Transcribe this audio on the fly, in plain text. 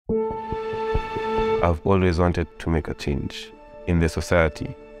I've always wanted to make a change in the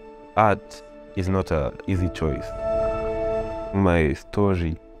society. Art is not an easy choice. My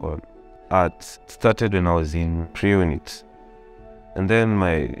story on art started when I was in pre-unit. And then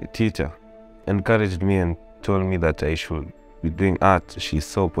my teacher encouraged me and told me that I should be doing art. She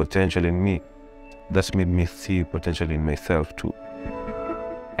saw potential in me. That made me see potential in myself too.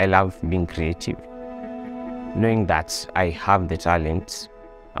 I love being creative. Knowing that I have the talent,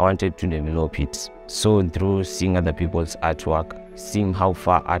 I wanted to develop it. So through seeing other people's artwork, seeing how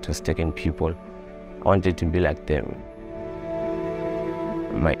far art has taken people, I wanted to be like them.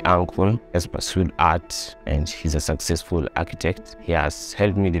 My uncle has pursued art and he's a successful architect. He has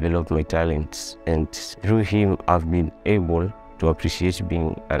helped me develop my talents, and through him I've been able to appreciate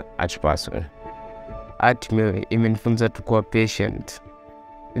being an art person. Art imenifunza tu kuwa patient.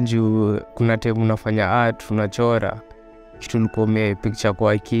 Juu kuna time unafanya art, unachora kitu ulikuwa picture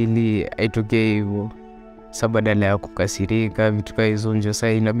kwa akili haitokei hivyo. Sasa badala ya kukasirika vitu kama hizo, ndio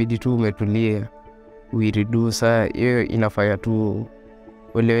sasa inabidi tu umetulia uireduce. Hiyo inafanya tu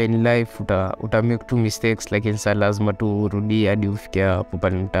uelewe in life uta make two mistakes, lakini sasa lazima tu urudie hadi ufikie hapo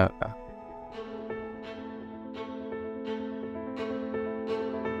pale unataka.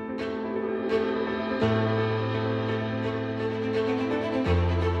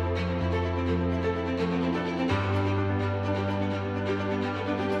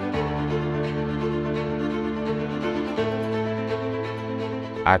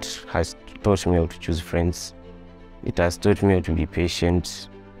 Art has taught me how to choose friends. It has taught me how to be patient.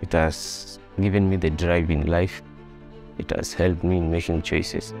 It has given me the drive in life. It has helped me in making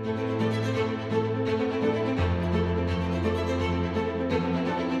choices.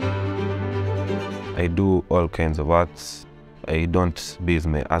 I do all kinds of arts. I don't base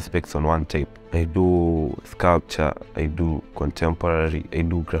my aspects on one type. I do sculpture, I do contemporary, I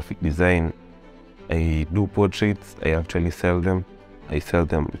do graphic design, I do portraits. I actually sell them. I sell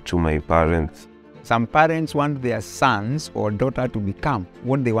them to my parents. Some parents want their sons or daughter to become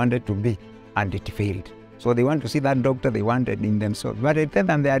what they wanted to be, and it failed. So they want to see that doctor they wanted in themselves. But I tell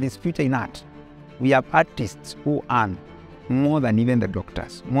them there is future in art. We have artists who earn more than even the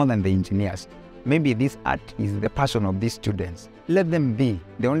doctors, more than the engineers. Maybe this art is the passion of these students. Let them be.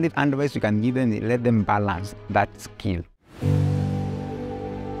 The only advice you can give them is let them balance that skill.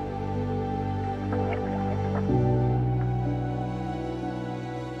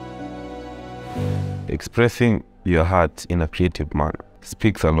 Expressing your heart in a creative manner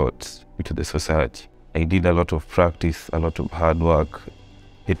speaks a lot to the society. I did a lot of practice, a lot of hard work.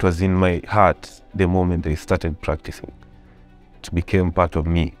 It was in my heart the moment I started practicing. It became part of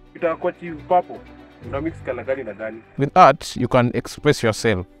me. With art, you can express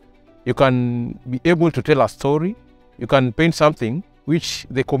yourself. You can be able to tell a story. You can paint something which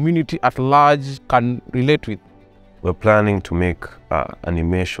the community at large can relate with. We're planning to make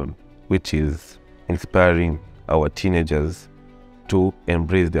animation which is inspiring our teenagers to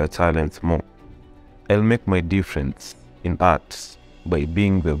embrace their talents more. I'll make my difference in art by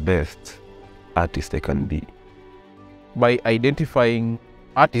being the best artist I can be. By identifying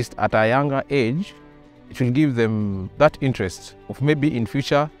artists at a younger age, it will give them that interest of maybe in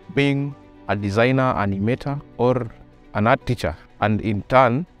future being a designer, animator, or an art teacher. And in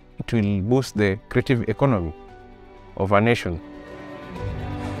turn, it will boost the creative economy of a nation.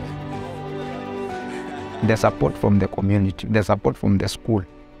 The support from the community, the support from the school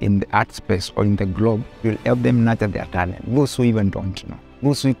in the art space or in the globe will help them nurture their talent. Those who even don't know,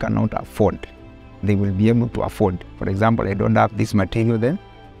 those who cannot afford, they will be able to afford. For example, I don't have this material then.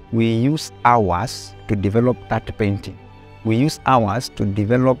 We use hours to develop that painting. We use hours to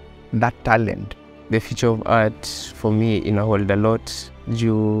develop that talent. The future of art for me inahold a lot.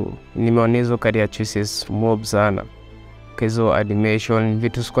 Juu nimeona hizo career choices mob sana. Hizo animation,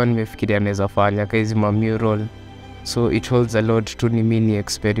 vitu sikuwa nimefikiria naweza fanya, hizi mural. So it holds a lot to ni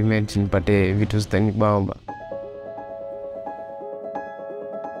experiment nipate vitu zitanibamba.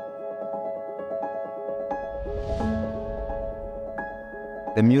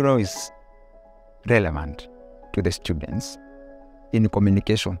 The mural is relevant to the students in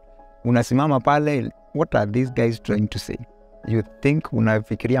communication. Unasimama pale, what are these guys trying to say? You think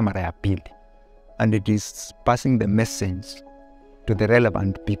unafikiria mara ya pili. And it is passing the message to the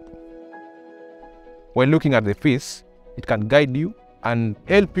relevant people. When looking at the piece, it can guide you and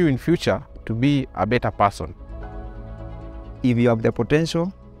help you in future to be a better person. If you have the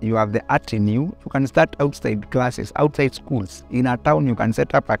potential, you have the art in you, you can start outside classes, outside schools. In a town, you can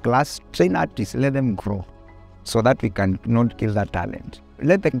set up a class, train artists, let them grow. so that we can not kill that talent.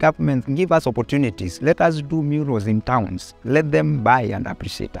 Let the government give us opportunities. Let us do murals in towns. Let them buy and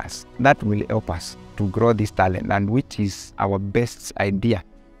appreciate us. That will help us to grow this talent, and which is our best idea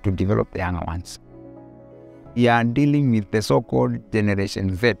to develop the younger ones. We are dealing with the so-called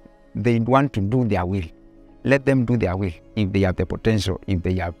Generation Z. They want to do their will. Let them do their will. If they have the potential, if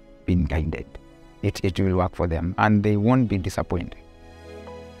they have been guided, it will work for them, and they won't be disappointed.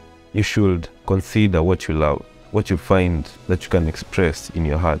 You should consider what you love, what you find that you can express in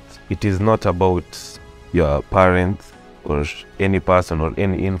your heart. It is not about your parents or any person or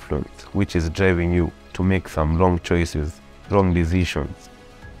any influence which is driving you to make some wrong choices, wrong decisions.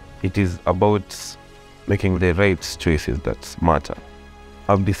 It is about making the right choices that matter.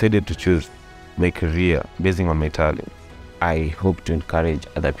 I've decided to choose my career based on my talent. I hope to encourage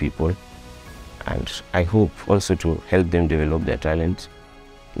other people, and I hope also to help them develop their talent.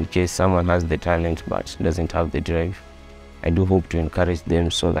 In case someone has the talent but doesn't have the drive, I do hope to encourage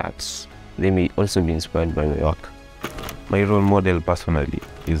them so that they may also be inspired by my work. My role model personally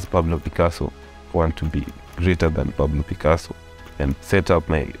is Pablo Picasso. I want to be greater than Pablo Picasso and set up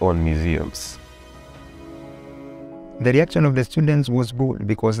my own museums. The reaction of the students was good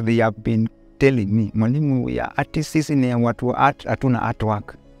because they have been telling me, Mwalimu, we are artists, sisi ni watu art, hatuna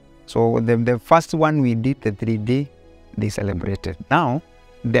artwork. So the first one we did, the 3D, they celebrated. Now,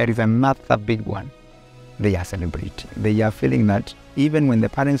 there is another big one. They are celebrating. They are feeling that even when the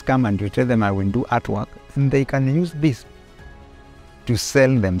parents come and you tell them I will do artwork, they can use this to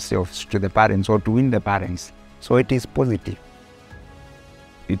sell themselves to the parents or to win the parents. So it is positive.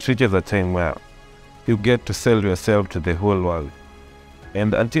 It reaches a time where you get to sell yourself to the whole world.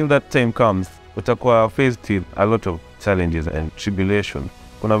 And until that time comes, utakuwa faced with a lot of challenges and tribulations.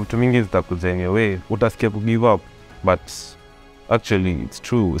 Kuna vitu mingi zitakuja in your way, utasikia ku give up, but actually it's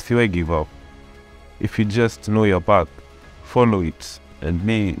true, usiwahi give up. If you just know your path, follow it, and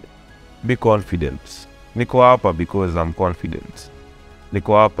be confident. Niko hapa because I'm confident.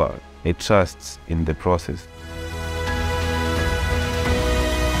 Niko hapa, I trust in the process.